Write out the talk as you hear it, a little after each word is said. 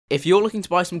If you're looking to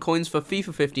buy some coins for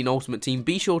FIFA 15 Ultimate Team,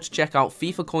 be sure to check out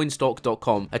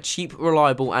FIFAcoinstock.com, a cheap,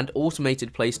 reliable, and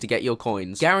automated place to get your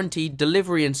coins. Guaranteed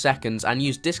delivery in seconds, and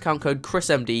use discount code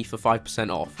ChrisMD for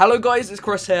 5% off. Hello guys, it's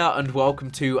Chris here, and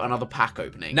welcome to another pack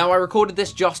opening. Now, I recorded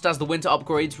this just as the winter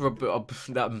upgrades were...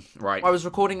 I was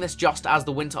recording this just as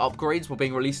the winter upgrades were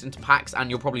being released into packs, and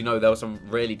you'll probably know there were some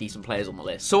really decent players on the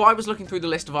list. So I was looking through the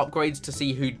list of upgrades to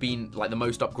see who'd been, like, the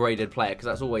most upgraded player, because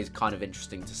that's always kind of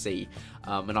interesting to see.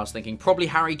 And I was thinking probably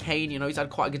Harry Kane, you know, he's had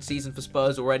quite a good season for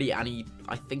Spurs already, and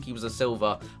I think he was a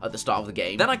silver at the start of the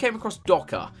game. Then I came across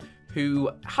Docker, who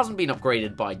hasn't been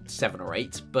upgraded by 7 or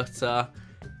 8, but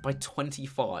by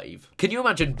 25. Can you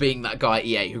imagine being that guy at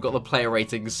EA who got the player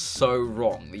ratings so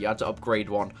wrong that you had to upgrade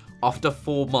one after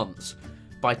 4 months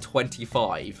by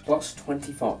 25? Plus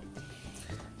 25.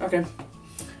 Okay.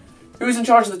 Who's in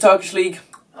charge of the Turkish league?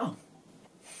 Oh.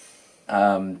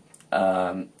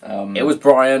 It was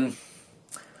Brian.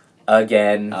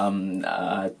 Again.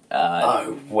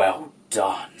 Oh, well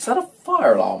done. Is that a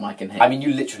fire alarm I can hear? I mean,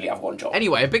 you literally have one job.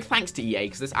 Anyway, a big thanks to EA,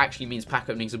 because this actually means pack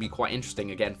openings will be quite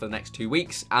interesting again for the next 2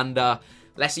 weeks. And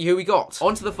let's see who we got.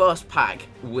 On to the first pack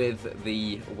with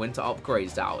the winter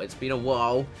upgrades out. It's been a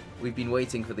while. We've been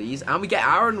waiting for these. And we get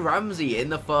Aaron Ramsey in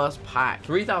the first pack.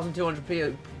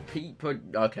 3,200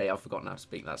 okay, I've forgotten how to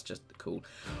speak. That's just cool.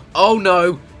 Oh,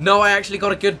 no. No, I actually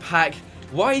got a good pack.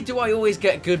 Why do I always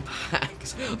get good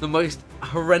packs? The most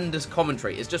horrendous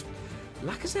commentary. It's just...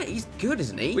 Lacazette, he's good,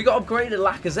 isn't he? We got upgraded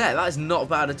Lacazette. That is not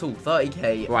bad at all.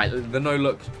 30k. Right, the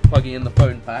no-look plugging in the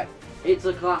phone pack. It's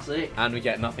a classic. And we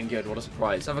get nothing good. What a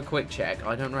surprise. Let's have a quick check.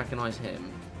 I don't recognise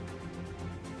him.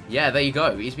 Yeah, there you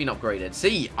go. He's been upgraded.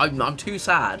 See, I'm too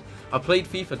sad. I played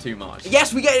FIFA too much.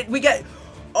 Yes, we get...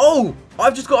 Oh,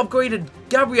 I've just got upgraded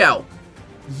Gabriel.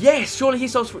 Yes, surely he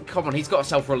sells for... Come on, he's got to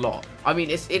sell for a lot. I mean,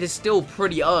 it is still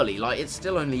pretty early. Like, it's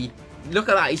still only... Look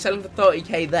at that. He's selling for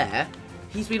 30k there.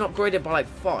 He's been upgraded by, like,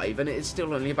 5, and it is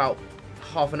still only about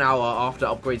half an hour after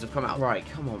upgrades have come out. Right,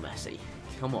 come on, Messi.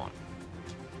 Come on.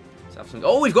 Let's have some...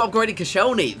 Oh, we've got upgraded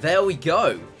Koscielny. There we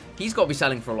go. He's got to be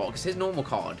selling for a lot, because his normal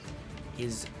card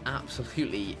is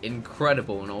absolutely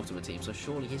incredible in Ultimate Team, so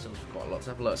surely he sells for quite a lot. Let's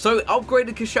have a look. So,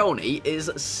 upgraded Koscielny is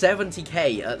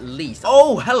 70k at least.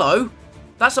 Oh, hello.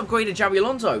 That's upgraded Xabi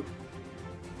Alonso.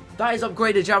 That is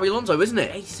upgraded Xabi Alonso, isn't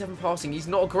it? 87 passing. He's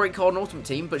not a great card in Ultimate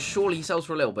Team, but surely he sells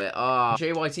for a little bit.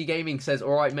 JYT Gaming says,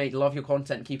 alright, mate, love your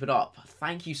content. Keep it up.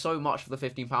 Thank you so much for the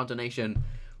 £15 donation.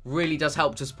 Really does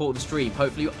help to support the stream.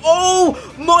 Hopefully... Oh,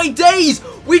 my days!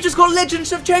 We just got Legend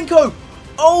Shevchenko!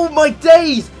 Oh, my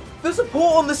days! The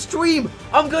support on the stream!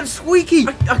 I'm going squeaky!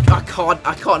 I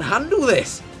can't handle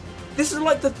this! This is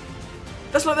like the...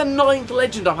 That's like the 9th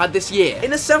legend I've had this year.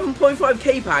 In a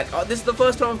 7.5k pack, this is the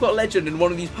first time I've got legend in one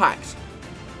of these packs.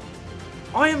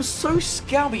 I am so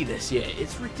scabby this year.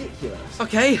 It's ridiculous.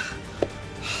 Okay.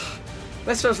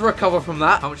 Let's just recover from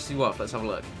that. How much is he worth? Let's have a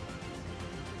look.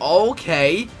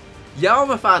 Okay. Yeah,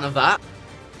 I'm a fan of that.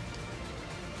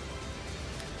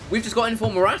 We've just got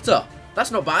Inform Morata.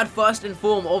 That's not bad. First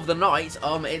Inform of the night.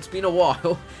 It's been a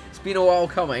while. It's been a while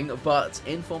coming, but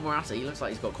Inform Morata, he looks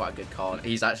like he's got quite a good card.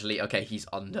 He's actually, okay, he's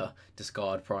under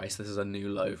discard price. This is a new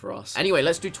low for us. Anyway,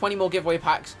 let's do 20 more giveaway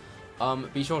packs.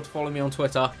 Be sure to follow me on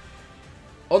Twitter.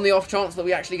 On the off chance that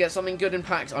we actually get something good in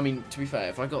packs. I mean, to be fair,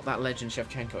 if I got that Legend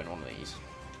Shevchenko in one of these,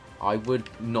 I would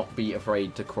not be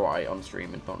afraid to cry on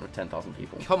stream in front of 10,000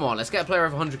 people. Come on, let's get a player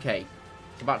over 100k.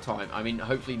 It's about time. I mean,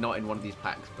 hopefully not in one of these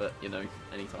packs, but, you know,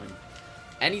 anytime.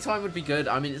 Anytime would be good.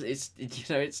 I mean, it's you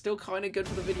know, it's still kind of good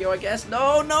for the video, I guess.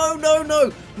 No, no, no,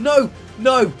 no, no,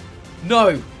 no,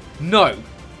 no, no,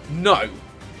 no.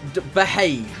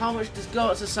 Behave. How much does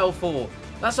Gertzer sell for?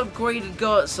 That's upgraded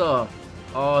Gertzer.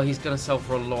 Oh, he's going to sell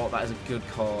for a lot. That is a good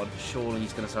card. Surely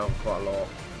he's going to sell for quite a lot.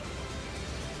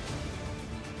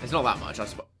 It's not that much, I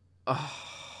suppose. Oh.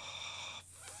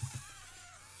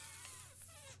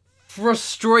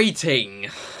 Frustrating.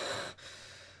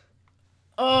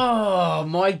 Oh,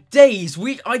 my days.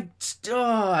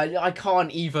 I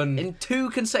can't even. In 2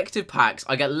 consecutive packs,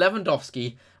 I get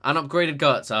Lewandowski and upgraded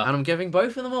Gertzer, and I'm giving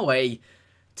both of them away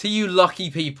to you lucky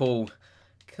people,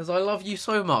 because I love you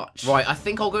so much. Right, I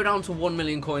think I'll go down to 1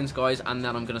 million coins, guys, and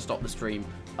then I'm going to stop the stream.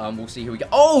 We'll see who we get.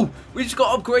 Oh, we just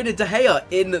got upgraded De Gea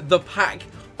in the pack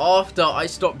after I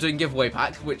stopped doing giveaway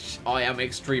packs, which I am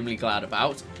extremely glad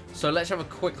about. So let's have a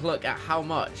quick look at how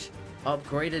much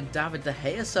upgraded David De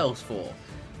Gea sells for.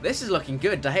 This is looking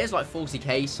good. De Gea's like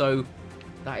 40k, so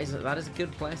that is a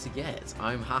good player to get.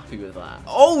 I'm happy with that.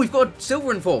 Oh, we've got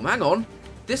Silver Inform. Hang on.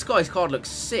 This guy's card looks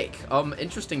sick.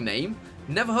 Interesting name.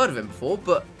 Never heard of him before,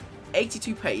 but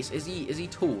 82 pace. Is he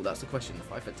tall? That's the question.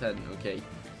 5'10". Okay.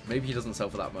 Maybe he doesn't sell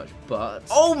for that much, but...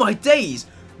 Oh my days!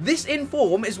 This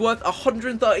inform is worth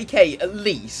 130k at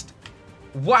least.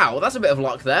 Wow, that's a bit of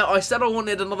luck there. I said I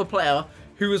wanted another player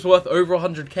who was worth over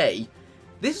 100k.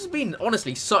 This has been,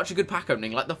 honestly, such a good pack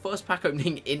opening. Like, the first pack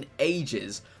opening in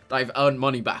ages that I've earned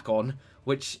money back on,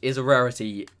 which is a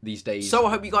rarity these days. So I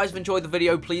hope you guys have enjoyed the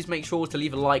video. Please make sure to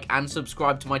leave a like and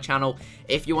subscribe to my channel.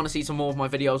 If you want to see some more of my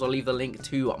videos, I'll leave the link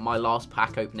to my last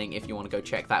pack opening if you want to go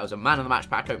check that. It was a man of the match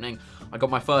pack opening. I got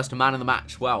my first man of the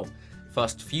match, well,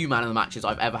 first few man of the matches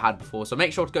I've ever had before. So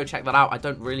make sure to go check that out. I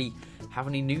don't really have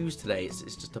any news today.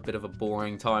 It's just a bit of a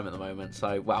boring time at the moment.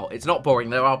 So, well, it's not boring.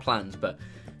 There are plans, but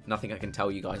nothing I can tell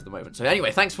you guys at the moment. So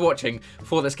anyway, thanks for watching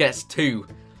before this gets too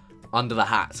under the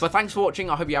hat. So thanks for watching.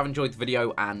 I hope you have enjoyed the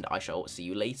video, and I shall see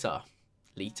you later.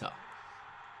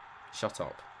 Shut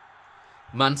up.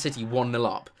 Man City 1-0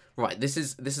 up. Right, this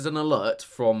is an alert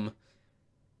from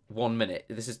 1 minute.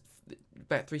 This is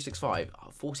Bet365,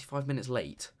 45 minutes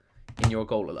late in your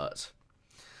goal alerts.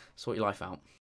 Sort your life out.